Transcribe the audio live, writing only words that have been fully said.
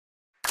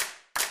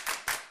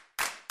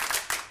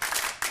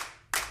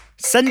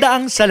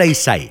Sandaang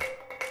Salaysay,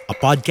 a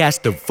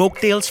podcast of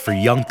folktales for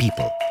young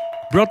people.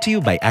 Brought to you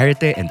by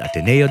Arete and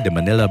Ateneo de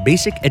Manila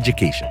Basic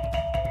Education.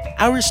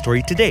 Our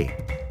story today,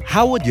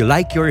 How Would You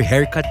Like Your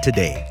Haircut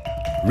Today?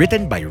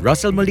 Written by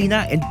Russell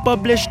Molina and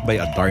published by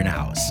Adarna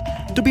House.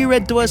 To be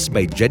read to us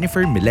by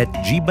Jennifer Milet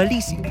G.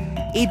 Balisi,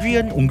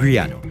 Adrian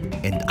Ungriano,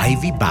 and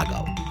Ivy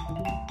Bagaw.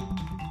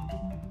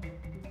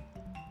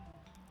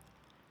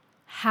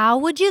 How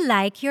would you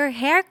like your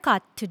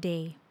haircut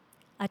today?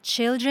 A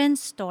children's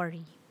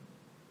story.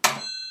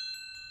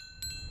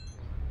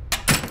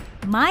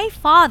 My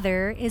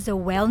father is a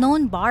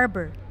well-known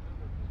barber.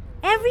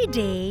 Every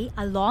day,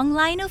 a long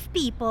line of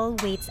people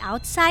waits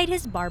outside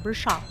his barber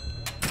shop.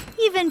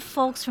 Even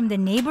folks from the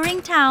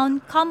neighboring town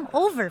come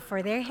over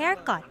for their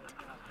haircut.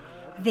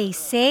 They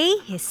say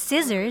his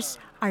scissors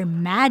are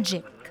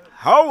magic.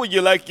 How would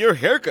you like your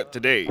haircut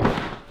today?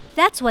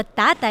 That's what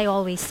Tatay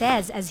always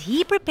says as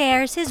he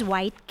prepares his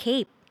white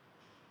cape.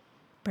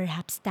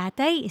 Perhaps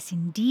Tatay is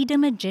indeed a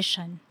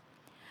magician.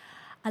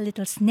 A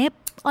little snip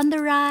on the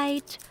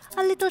right,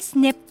 a little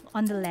snip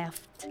on the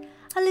left,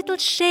 a little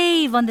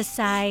shave on the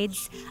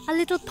sides, a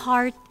little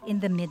part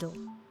in the middle.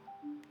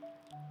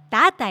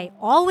 Tatay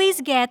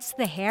always gets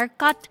the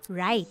haircut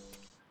right.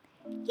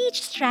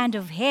 Each strand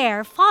of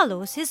hair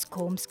follows his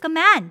comb's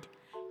command.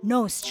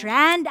 No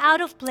strand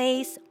out of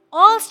place,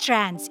 all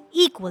strands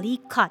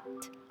equally cut.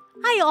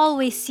 I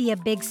always see a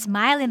big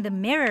smile in the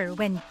mirror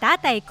when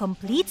Tatay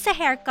completes a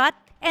haircut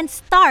and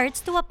starts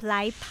to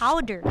apply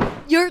powder.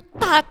 Your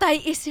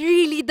tatay is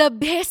really the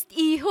best,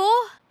 Iho.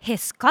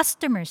 His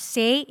customers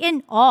say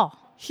in awe.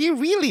 He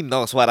really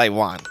knows what I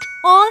want.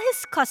 All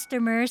his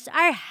customers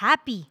are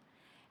happy,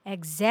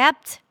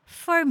 except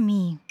for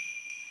me.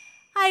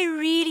 I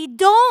really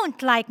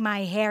don't like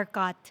my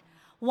haircut.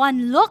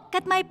 One look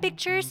at my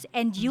pictures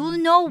and you'll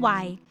know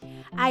why.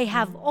 I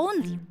have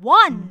only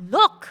one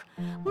look.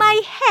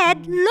 My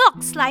head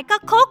looks like a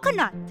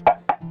coconut.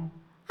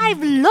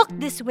 I've looked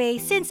this way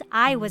since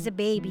I was a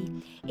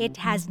baby. It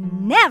has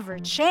never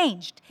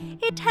changed.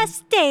 It has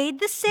stayed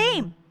the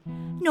same.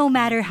 No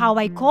matter how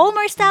I comb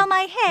or style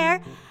my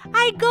hair,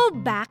 I go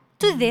back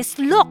to this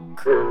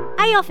look.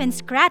 I often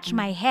scratch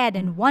my head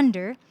and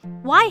wonder,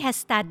 why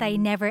has Tatay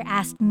never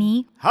asked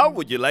me? How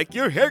would you like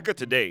your haircut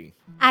today?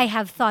 I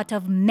have thought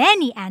of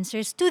many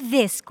answers to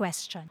this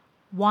question.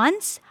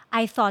 Once,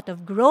 I thought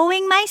of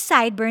growing my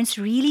sideburns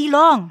really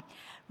long.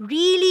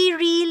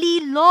 Really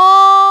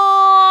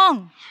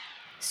long!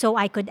 So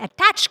I could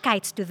attach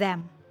kites to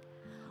them.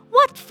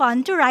 What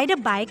fun to ride a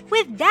bike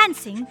with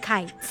dancing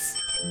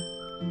kites!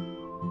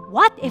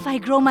 What if I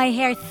grow my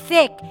hair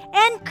thick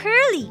and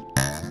curly?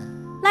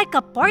 Like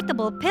a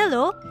portable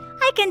pillow,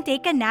 I can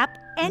take a nap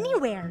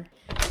anywhere.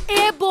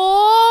 Eh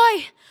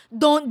boy!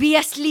 Don't be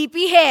a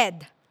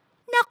sleepyhead.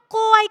 Naku,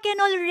 I can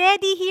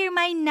already hear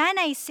my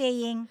nanay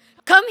saying,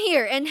 Come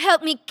here and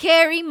help me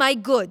carry my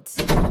goods.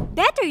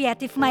 better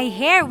yet if my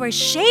hair were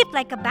shaped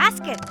like a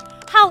basket.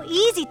 How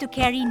easy to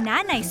carry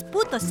nanay's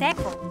puto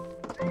seco.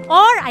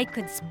 Or I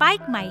could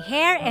spike my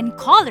hair and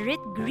color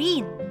it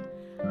green.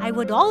 I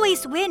would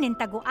always win in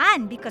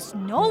Taguan because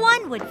no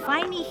one would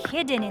find me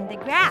hidden in the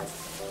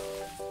grass.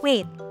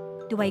 Wait,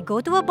 do I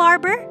go to a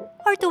barber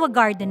or to a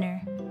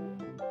gardener?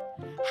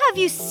 Have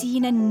you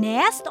seen a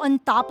nest on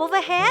top of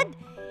a head?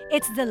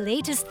 It's the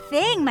latest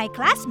thing my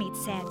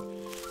classmates said.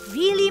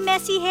 Really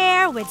messy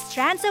hair with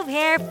strands of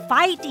hair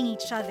fighting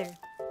each other.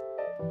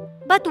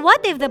 But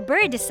what if the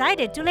bird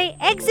decided to lay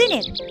eggs in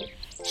it?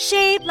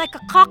 Shaped like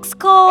a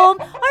coxcomb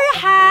or a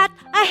hat,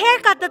 a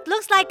haircut that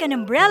looks like an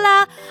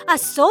umbrella, a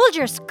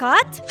soldier's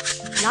cut?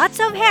 Lots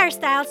of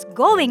hairstyles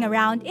going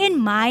around in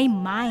my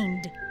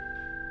mind.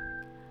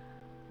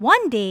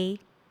 One day,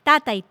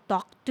 Tatay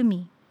talked to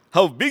me.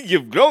 How big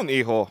you've grown,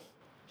 Iho.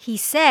 He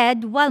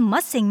said while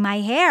mussing my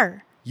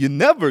hair. You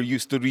never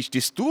used to reach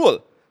this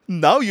stool.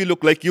 Now you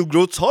look like you'll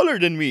grow taller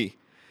than me.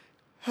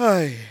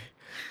 Ay,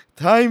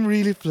 time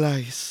really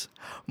flies.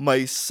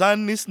 My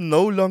son is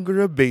no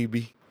longer a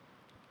baby.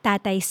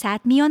 Tatay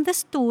sat me on the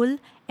stool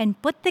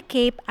and put the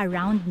cape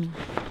around me.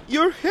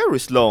 Your hair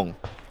is long.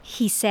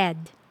 He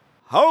said.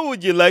 How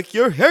would you like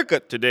your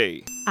haircut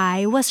today?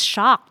 I was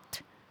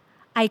shocked.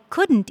 I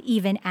couldn't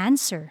even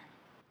answer.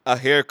 A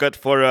haircut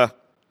for a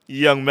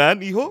young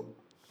man, Iho?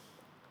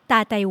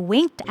 Tatay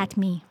winked at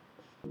me.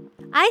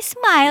 I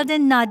smiled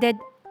and nodded,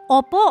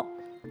 Opo,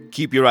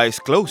 Keep your eyes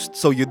closed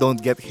so you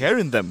don't get hair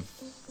in them.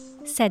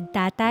 said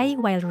Tatay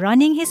while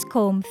running his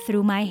comb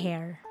through my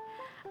hair.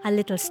 A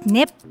little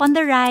snip on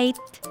the right,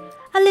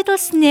 a little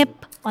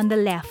snip on the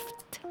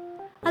left,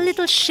 a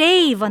little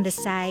shave on the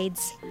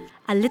sides,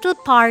 a little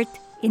part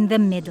in the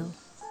middle.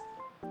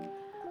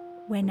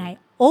 When I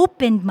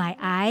opened my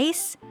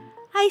eyes,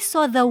 I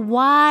saw the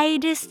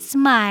widest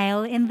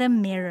smile in the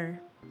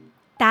mirror.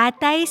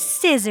 Tatay's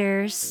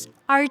scissors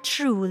are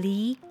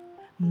truly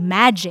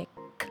magic.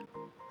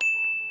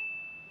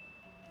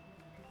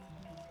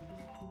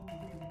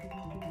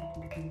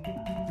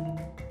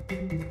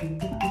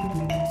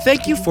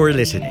 Thank you for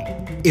listening.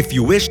 If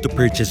you wish to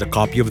purchase a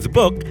copy of the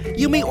book,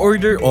 you may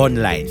order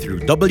online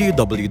through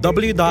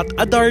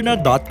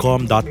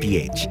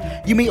www.adarna.com.ph.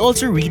 You may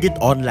also read it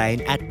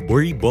online at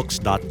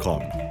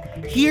burrybooks.com.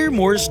 Hear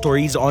more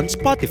stories on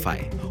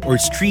Spotify or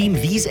stream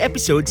these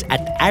episodes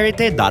at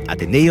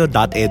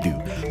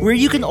arete.ateneo.edu, where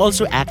you can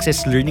also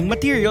access learning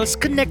materials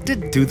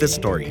connected to the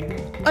story.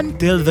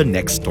 Until the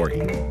next story.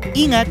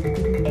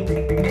 Ingat!